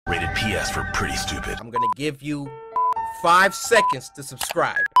Rated PS for pretty stupid. I'm gonna give you 5 seconds to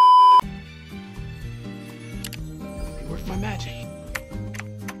subscribe. Be worth my magic.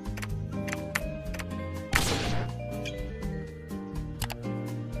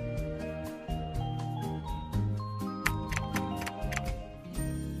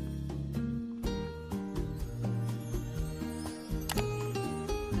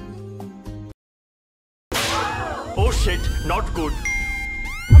 Oh shit, not good.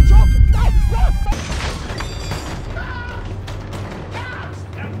 I'm joking.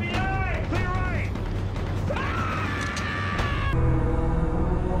 FBI! Clear right!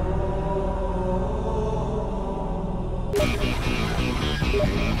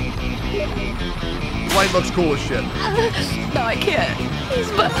 Blade looks cool as shit. No, I can't. He's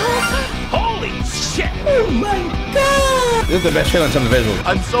my... Holy shit! Oh my god! This is the best trailer in some of the visuals.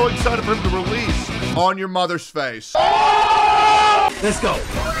 I'm so excited for him to release On Your Mother's Face. Let's go.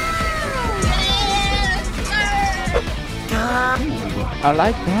 I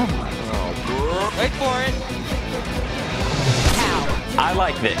like that one. Wait for it. I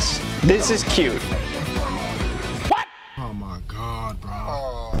like this. This is cute. Oh my god, bro.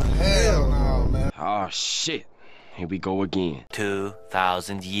 Oh, hell no, man. Oh shit. Here we go again.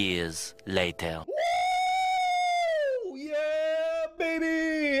 2,000 years later. Woo! Yeah,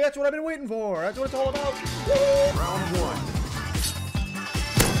 baby! That's what I've been waiting for. That's what it's all about. Round 1.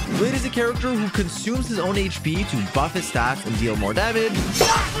 Blade is a character who consumes his own HP to buff his stats and deal more damage,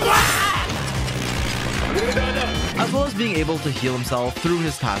 as well as being able to heal himself through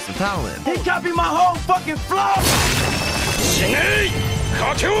his passive talent. He copied my whole fucking flow!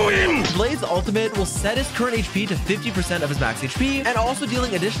 Blade's ultimate will set his current HP to 50% of his max HP, and also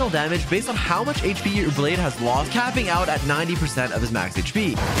dealing additional damage based on how much HP your Blade has lost, capping out at 90% of his max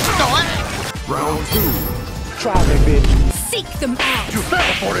HP. Round 2. Try me, bitch. Seek them out. You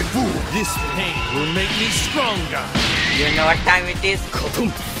fell for it, fool. This pain will make me stronger. You know what time it is?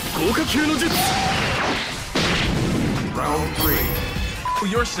 Round 3. Oh,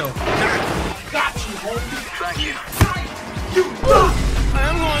 you're so Got you, homie! Thank you!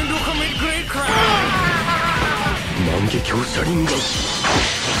 I'm going to commit great crime!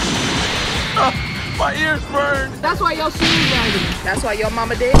 My ears burn. That's why your shoes raggedy. That's why your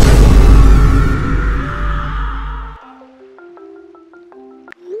mama did.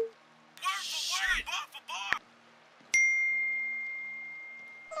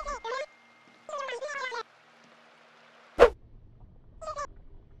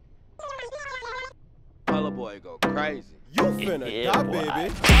 Color boy go crazy. You finna die, baby.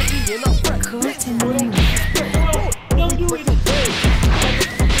 Don't do it.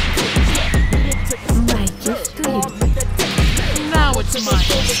 My gift to you. Now it's mine.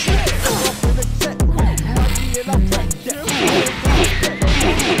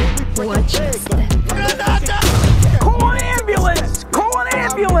 Watch your step. Call an ambulance! Call an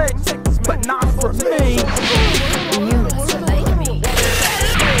ambulance! But not for me! You must like me.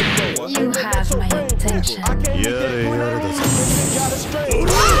 You have my attention.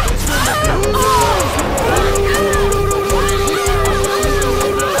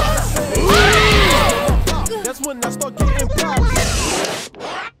 That's when I start getting popped.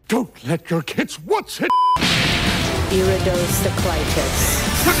 Don't let your kids watch it. Iridos the Clitus.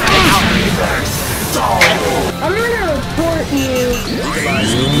 I'm gonna report you.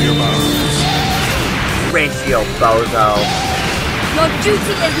 Ratio, bozo. Your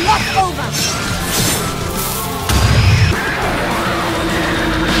duty is not over.